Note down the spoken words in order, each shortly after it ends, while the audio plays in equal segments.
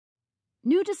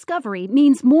New discovery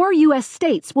means more U.S.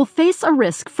 states will face a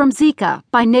risk from Zika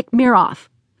by Nick Miroff.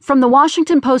 From the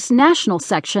Washington Post National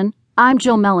section, I'm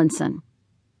Jill Mellinson.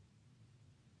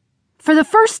 For the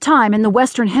first time in the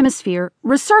Western Hemisphere,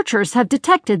 researchers have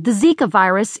detected the Zika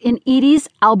virus in Aedes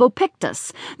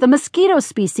albopictus, the mosquito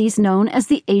species known as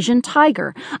the Asian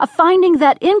tiger, a finding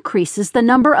that increases the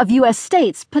number of U.S.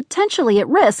 states potentially at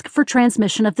risk for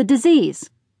transmission of the disease.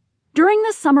 During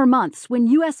the summer months when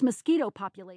U.S. mosquito populations